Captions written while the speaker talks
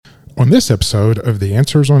on this episode of the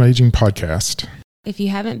Answers on Aging podcast. If you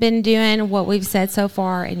haven't been doing what we've said so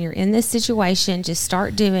far and you're in this situation, just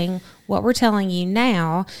start doing what we're telling you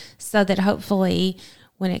now so that hopefully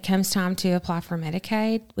when it comes time to apply for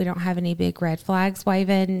Medicaid, we don't have any big red flags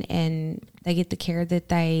waving and they get the care that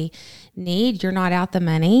they need. You're not out the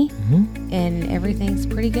money and everything's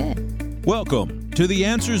pretty good. Welcome to the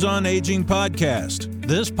Answers on Aging podcast.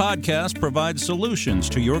 This podcast provides solutions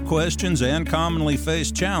to your questions and commonly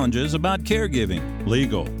faced challenges about caregiving,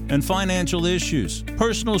 legal, and financial issues,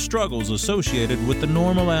 personal struggles associated with the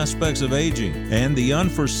normal aspects of aging, and the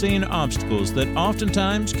unforeseen obstacles that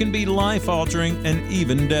oftentimes can be life-altering and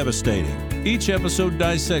even devastating. Each episode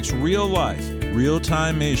dissects real life,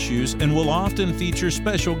 real-time issues, and will often feature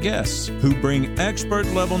special guests who bring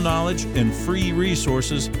expert-level knowledge and free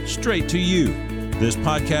resources straight to you. This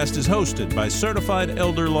podcast is hosted by certified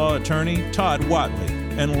elder law attorney Todd Whatley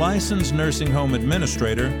and licensed nursing home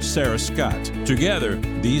administrator Sarah Scott. Together,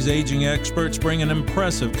 these aging experts bring an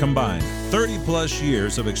impressive combined 30-plus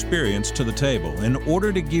years of experience to the table in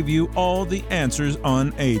order to give you all the answers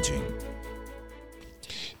on aging.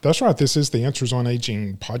 That's right. This is the Answers on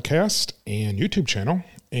Aging podcast and YouTube channel.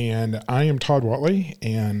 And I am Todd Whatley.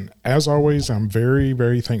 And as always, I'm very,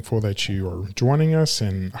 very thankful that you are joining us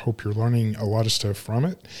and I hope you're learning a lot of stuff from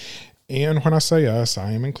it. And when I say us,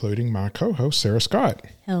 I am including my co-host, Sarah Scott.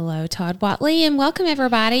 Hello, Todd Whatley, and welcome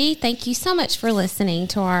everybody. Thank you so much for listening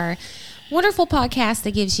to our wonderful podcast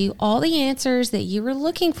that gives you all the answers that you were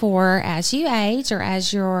looking for as you age or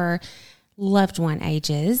as your loved one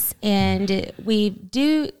ages. And we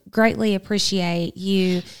do greatly appreciate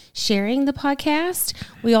you sharing the podcast.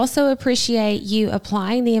 We also appreciate you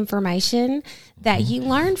applying the information that you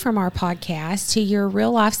learned from our podcast to your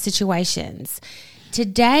real life situations.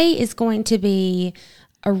 Today is going to be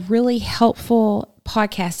a really helpful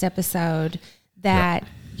podcast episode that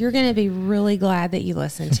you're going to be really glad that you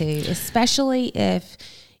listened to, especially if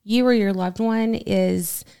you or your loved one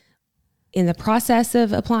is in the process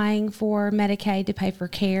of applying for Medicaid to pay for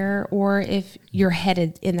care, or if you're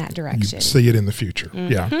headed in that direction. You see it in the future.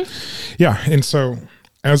 Mm-hmm. Yeah. And so,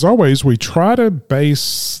 as always, we try to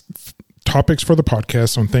base topics for the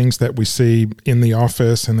podcast on things that we see in the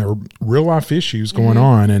office and there are real life issues going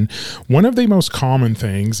on. And one of the most common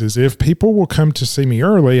things is if people will come to see me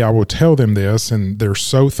early, I will tell them this and they're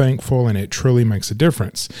so thankful and it truly makes a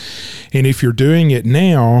difference. And if you're doing it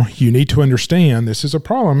now, you need to understand this is a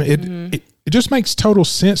problem. It just makes total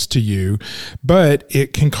sense to you, but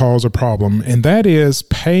it can cause a problem, and that is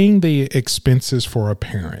paying the expenses for a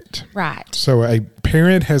parent. Right. So a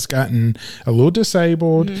parent has gotten a little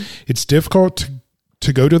disabled. It's difficult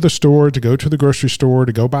to go to the store, to go to the grocery store,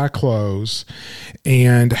 to go buy clothes.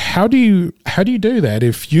 And how do you do that?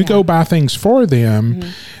 If you go buy things for them,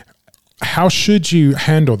 how should you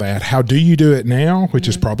handle that? How do you do it now, which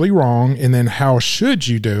is probably wrong? And then how should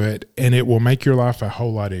you do it? And it will make your life a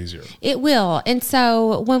whole lot easier. It will. And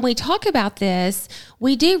so when we talk about this,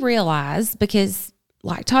 we do realize, because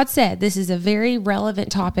like Todd said, this is a very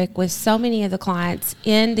relevant topic with so many of the clients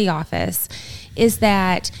in the office, is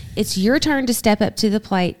that it's your turn to step up to the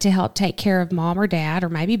plate to help take care of mom or dad, or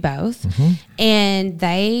maybe both. And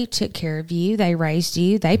they took care of you. They raised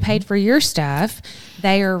you. They paid for your stuff.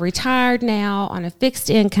 They are retired now on a fixed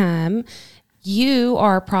income. You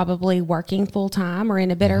are probably working full time or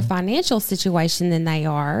in a better financial situation than they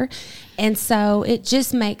are. And so it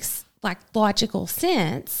just makes like logical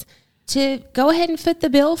sense to go ahead and foot the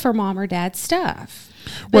bill for mom or dad's stuff.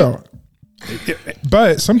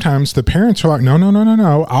 But sometimes the parents are like,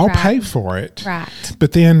 no, I'll pay for it. Right.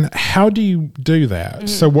 But then how do you do that?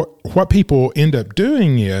 So what people end up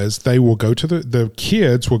doing is they will go to the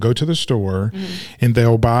kids will go to the store and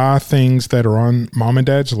they'll buy things that are on mom and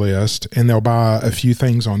dad's list, and they'll buy a few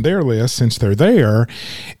things on their list since they're there,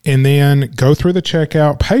 and then go through the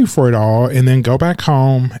checkout, pay for it all, and then go back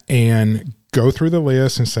home and go through the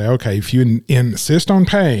list and say, okay, if you insist on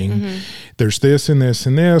paying, there's this and this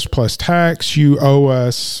and this, plus tax, you owe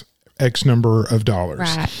us X number of dollars.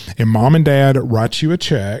 Right. And mom and dad write you a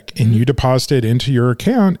check and you deposit it into your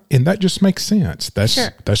account, and that just makes sense. That's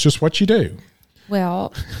just what you do.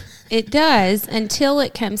 Well, it does until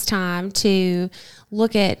it comes time to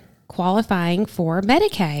look at qualifying for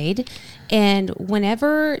Medicaid. And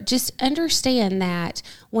whenever, just understand that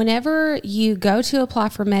whenever you go to apply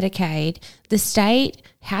for Medicaid, the state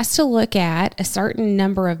has to look at a certain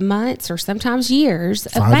number of months or sometimes years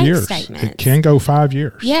of bank statements. It can go 5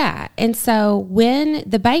 years. Yeah. And so when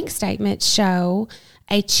the bank statements show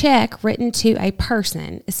a check written to a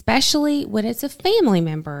person, especially when it's a family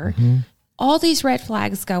member, all these red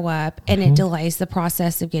flags go up, and it delays the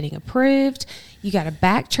process of getting approved. You got to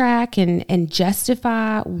backtrack and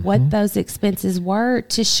justify what those expenses were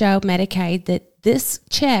to show Medicaid that this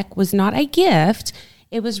check was not a gift.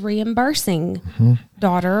 It was reimbursing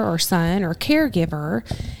daughter or son or caregiver.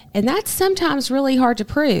 And that's sometimes really hard to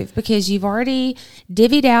prove because you've already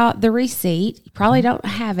divvied out the receipt. You probably don't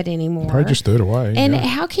have it anymore. Probably just threw it away. And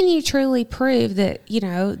how can you truly prove that,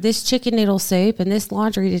 this chicken noodle soup and this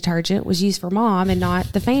laundry detergent was used for mom and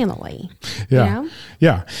not the family? Yeah.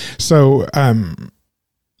 Yeah. So I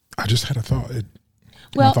just had a thought.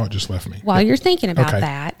 My thought just left me. While you're thinking about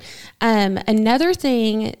that, another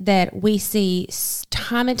thing that we see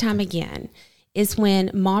time and time again is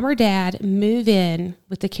when mom or dad move in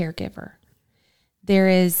with the caregiver. There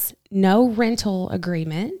is no rental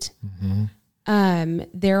agreement.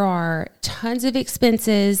 There are tons of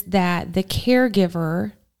expenses that the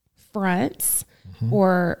caregiver fronts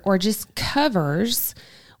or just covers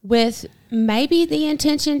with maybe the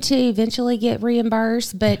intention to eventually get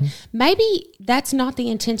reimbursed, but maybe that's not the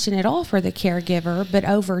intention at all for the caregiver, but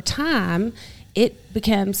over time it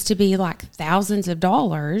becomes to be like thousands of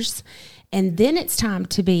dollars, and then it's time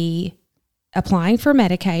to be applying for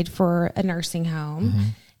Medicaid for a nursing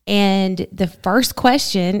home. And the first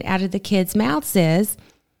question out of the kids' mouths is,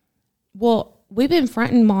 well, we've been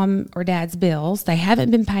fronting mom or dad's bills. They haven't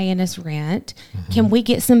been paying us rent. Can we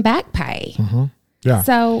get some back pay? Yeah.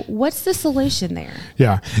 So what's the solution there?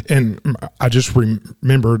 Yeah. And I just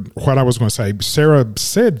remembered what I was going to say. Sarah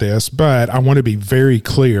said this, but I want to be very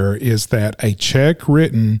clear is that a check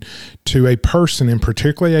written to a person, and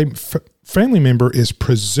particularly a family member, is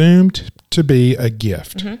presumed to be a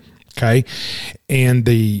gift. Okay. And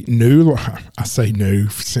the new, I say new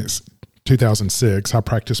since 2006, I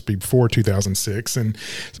practiced before 2006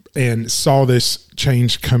 and saw this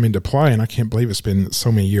change come into play. And I can't believe it's been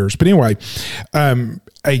so many years. But anyway,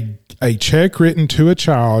 a check written to a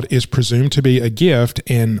child is presumed to be a gift.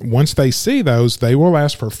 And once they see those, they will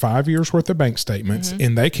ask for 5 years worth of bank statements,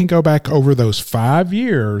 and they can go back over those 5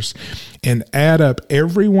 years and add up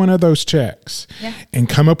every one of those checks and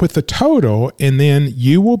come up with the total. And then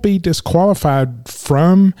you will be disqualified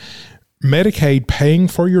from Medicaid paying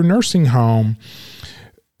for your nursing home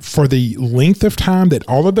for the length of time that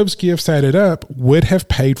all of those gifts added up would have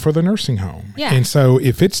paid for the nursing home. Yeah. And so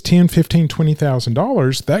if it's $10,000, $15,000,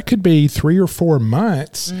 $20,000, that could be 3 or 4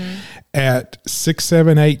 months at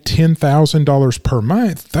 $6,000, $7,000, $10,000 per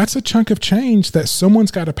month. That's a chunk of change that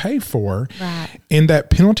someone's got to pay for. Right. And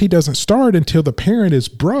that penalty doesn't start until the parent is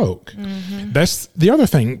broke. That's the other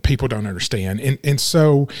thing people don't understand. And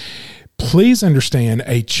so please understand,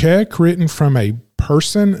 a check written from a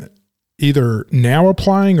person either now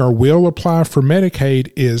applying or will apply for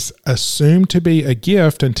Medicaid is assumed to be a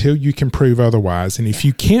gift until you can prove otherwise. And if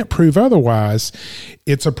you can't prove otherwise,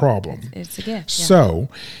 it's a problem. It's a gift. Yeah. So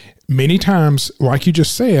many times, like you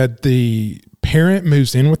just said, the parent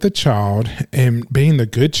moves in with the child, and being the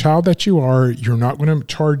good child that you are, you're not going to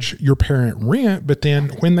charge your parent rent. But then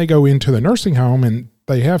when they go into the nursing home and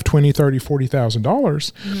they have $20,000, $30,000,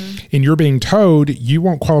 $40,000, and you're being told you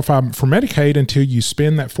won't qualify for Medicaid until you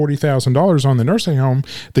spend that $40,000 on the nursing home,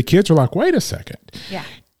 the kids are like, wait a second. Yeah.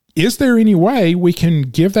 Is there any way we can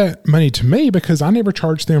give that money to me because I never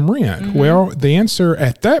charged them rent? Well, the answer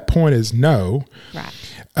at that point is no.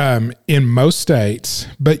 Right. In most states,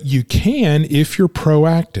 but you can if you're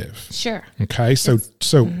proactive. Sure. Okay. So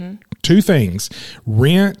two things,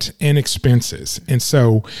 rent and expenses. And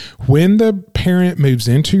so when the parent moves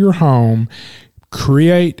into your home,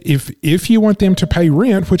 create, if you want them to pay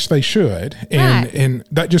rent, which they should, and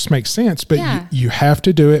that just makes sense, but you have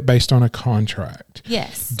to do it based on a contract.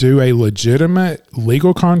 Yes. Do a legitimate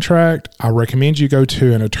legal contract. I recommend you go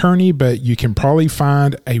to an attorney, but you can probably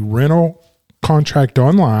find a rental contract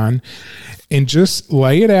online and just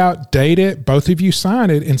lay it out, date it, both of you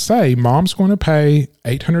sign it and say, mom's going to pay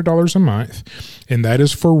 $800 a month, and that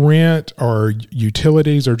is for rent or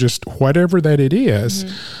utilities or just whatever that it is.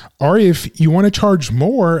 Or if you want to charge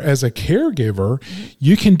more as a caregiver,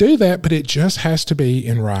 you can do that, but it just has to be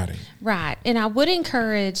in writing. Right. And I would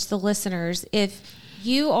encourage the listeners, if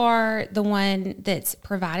you are the one that's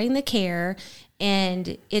providing the care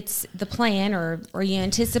and it's the plan or you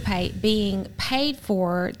anticipate being paid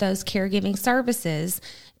for those caregiving services,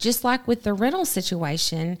 just like with the rental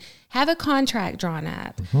situation, have a contract drawn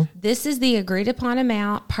up. This is the agreed upon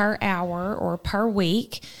amount per hour or per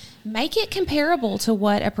week. Make it comparable to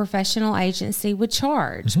what a professional agency would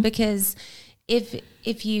charge, because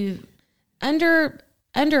if you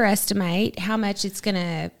underestimate how much it's going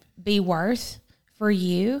to be worth for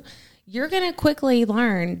you, you're going to quickly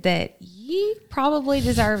learn that you probably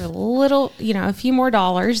deserve a few more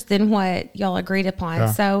dollars than what y'all agreed upon.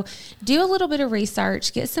 Yeah. So do a little bit of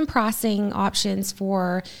research, get some pricing options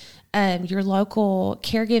for your local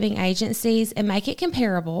caregiving agencies and make it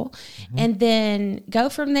comparable, and then go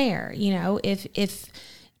from there. If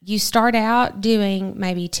you start out doing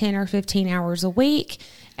maybe 10 or 15 hours a week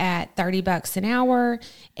at $30 an hour,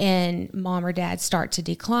 and mom or dad start to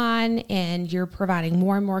decline and you're providing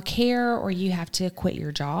more and more care, or you have to quit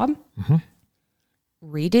your job,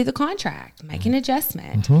 redo the contract, make an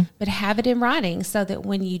adjustment, but have it in writing so that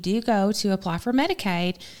when you do go to apply for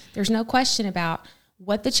Medicaid, there's no question about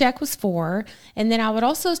what the check was for. And then I would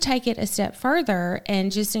also take it a step further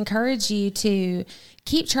and just encourage you to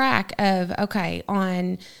keep track of, okay,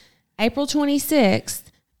 on April 26th,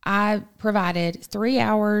 I provided 3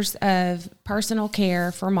 hours of personal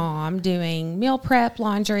care for mom, doing meal prep,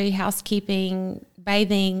 laundry, housekeeping,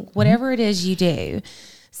 bathing, whatever it is you do,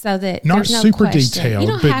 so that not there's no super question. detailed, You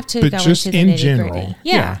don't have to but go just into in the general.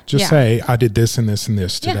 nitty-gritty. Say I did this and this and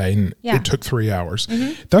this today, and it took 3 hours.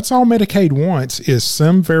 That's all Medicaid wants, is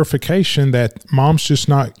some verification that mom's just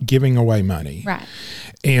not giving away money. Right.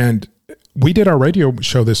 And we did our radio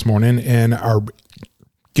show this morning, and our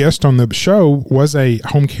guest on the show was a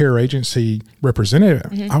home care agency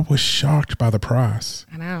representative. I was shocked by the price.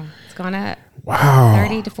 I know. It's gone up. Wow.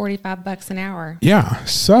 $30 to $45 an hour. Yeah.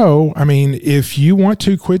 So, I mean, if you want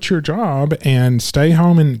to quit your job and stay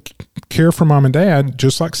home and care for mom and dad,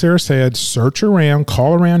 just like Sara said, search around,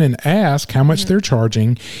 call around and ask how much they're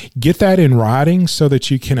charging. Get that in writing so that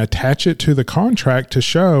you can attach it to the contract to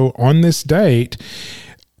show on this date,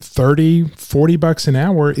 $30-$40 an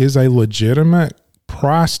hour is a legitimate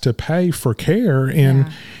price to pay for care, and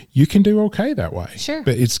you can do okay that way. Sure.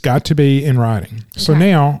 But it's got to be in writing. Okay. So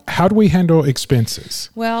now, how do we handle expenses?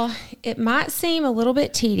 Well, it might seem a little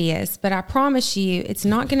bit tedious, but I promise you it's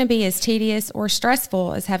not going to be as tedious or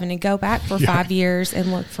stressful as having to go back for 5 years and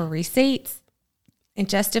look for receipts and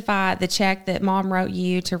justify the check that mom wrote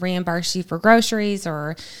you to reimburse you for groceries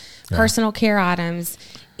or personal care items.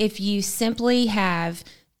 If you simply have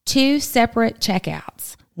 2 separate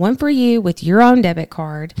checkouts, one for you with your own debit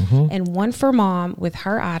card, and one for mom with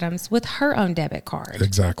her items with her own debit card.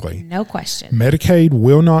 Exactly. No question. Medicaid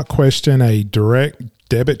will not question a direct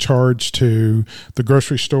debit charge to the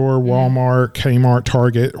grocery store, Walmart, Kmart,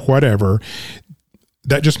 Target, whatever.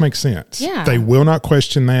 That just makes sense. Yeah. They will not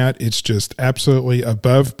question that. It's just absolutely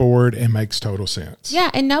above board and makes total sense. Yeah,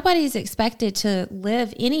 and nobody's expected to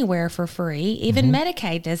live anywhere for free. Even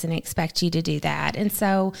Medicaid doesn't expect you to do that. And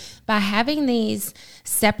so by having these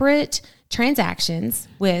separate transactions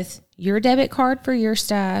with your debit card for your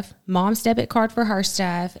stuff, mom's debit card for her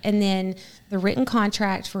stuff, and then the written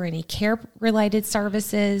contract for any care-related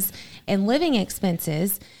services and living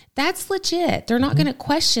expenses, that's legit. They're not going to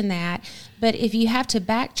question that. But if you have to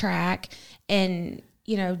backtrack and,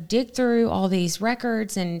 dig through all these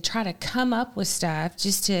records and try to come up with stuff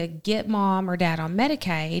just to get mom or dad on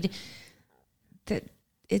Medicaid, that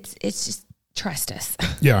it's just trust us.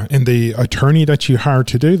 Yeah. And the attorney that you hire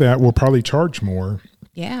to do that will probably charge more.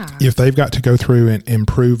 Yeah. If they've got to go through and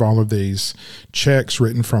improve all of these checks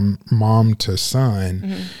written from mom to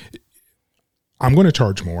son, I'm going to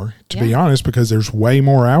charge more, to be honest, because there's way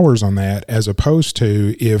more hours on that, as opposed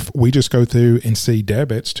to if we just go through and see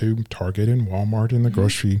debits to Target and Walmart and the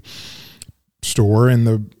grocery store and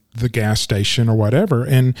the gas station or whatever.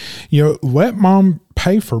 And, let mom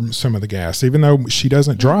pay for some of the gas, even though she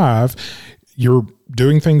doesn't drive. You're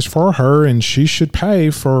doing things for her, and she should pay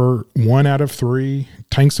for 1 out of 3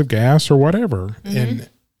 tanks of gas or whatever. And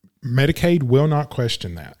Medicaid will not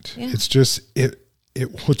question that. Yeah. It's just,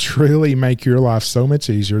 it will truly make your life so much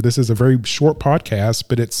easier. This is a very short podcast,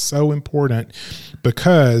 but it's so important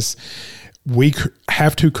because we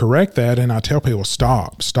have to correct that. And I tell people,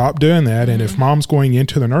 stop doing that. And if mom's going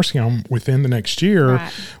into the nursing home within the next year,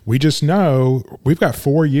 we just know we've got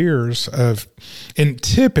 4 years of, and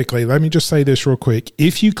typically, let me just say this real quick.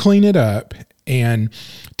 If you clean it up, and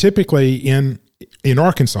typically in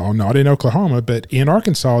Arkansas, not in Oklahoma, but in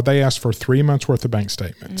Arkansas, they ask for 3 months worth of bank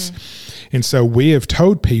statements. And so we have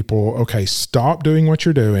told people, okay, stop doing what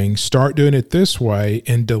you're doing, start doing it this way,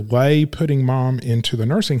 and delay putting mom into the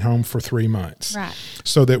nursing home for 3 months. Right.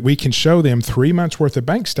 So that we can show them 3 months worth of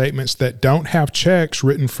bank statements that don't have checks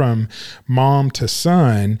written from mom to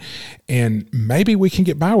son. And maybe we can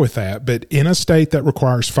get by with that. But in a state that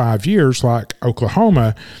requires 5 years, like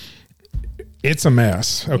Oklahoma, it's a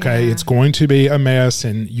mess. Okay. Yeah. It's going to be a mess,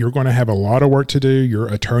 and you're going to have a lot of work to do. Your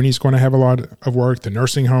attorney's going to have a lot of work. The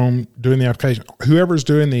nursing home doing the application, whoever's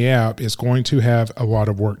doing the app is going to have a lot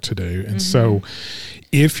of work to do. And so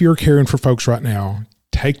if you're caring for folks right now,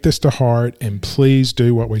 take this to heart and please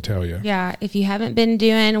do what we tell you. Yeah. If you haven't been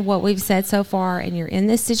doing what we've said so far and you're in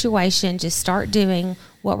this situation, just start doing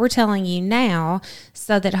what we're telling you now,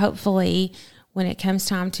 so that hopefully when it comes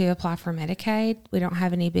time to apply for Medicaid, we don't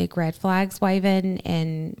have any big red flags waving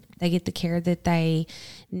and they get the care that they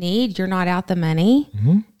need. You're not out the money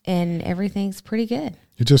and everything's pretty good.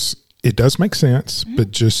 It does make sense,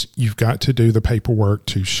 but just you've got to do the paperwork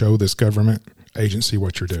to show this government agency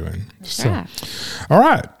what you're doing. Sure. So, all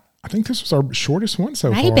right. I think this was our shortest one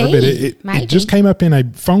so far, but Maybe. it just came up in a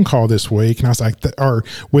phone call this week, and I was like, or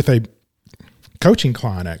with a coaching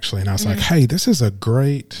client actually, and I was like, hey, this is a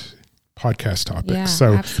great podcast topic. Yeah,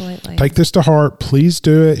 so absolutely. Take this to heart. Please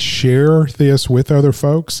do it. Share this with other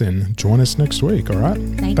folks and join us next week. All right.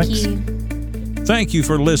 Thanks. You. Thank you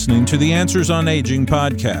for listening to the Answers on Aging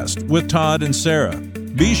podcast with Todd and Sara.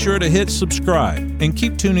 Be sure to hit subscribe and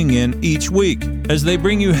keep tuning in each week as they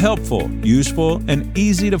bring you helpful, useful, and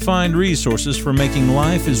easy to find resources for making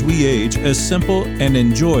life as we age as simple and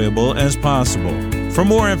enjoyable as possible. For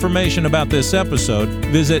more information about this episode,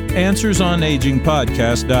 visit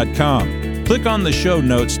AnswersOnAgingPodcast.com. Click on the Show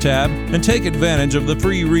Notes tab and take advantage of the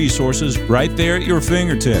free resources right there at your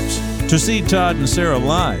fingertips. To see Todd and Sara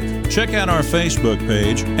live, check out our Facebook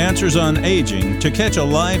page, Answers on Aging, to catch a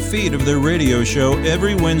live feed of their radio show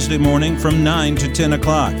every Wednesday morning from 9 to 10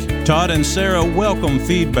 o'clock. Todd and Sara welcome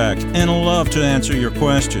feedback and love to answer your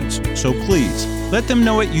questions. So please, let them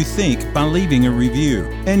know what you think by leaving a review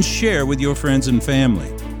and share with your friends and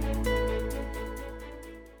family.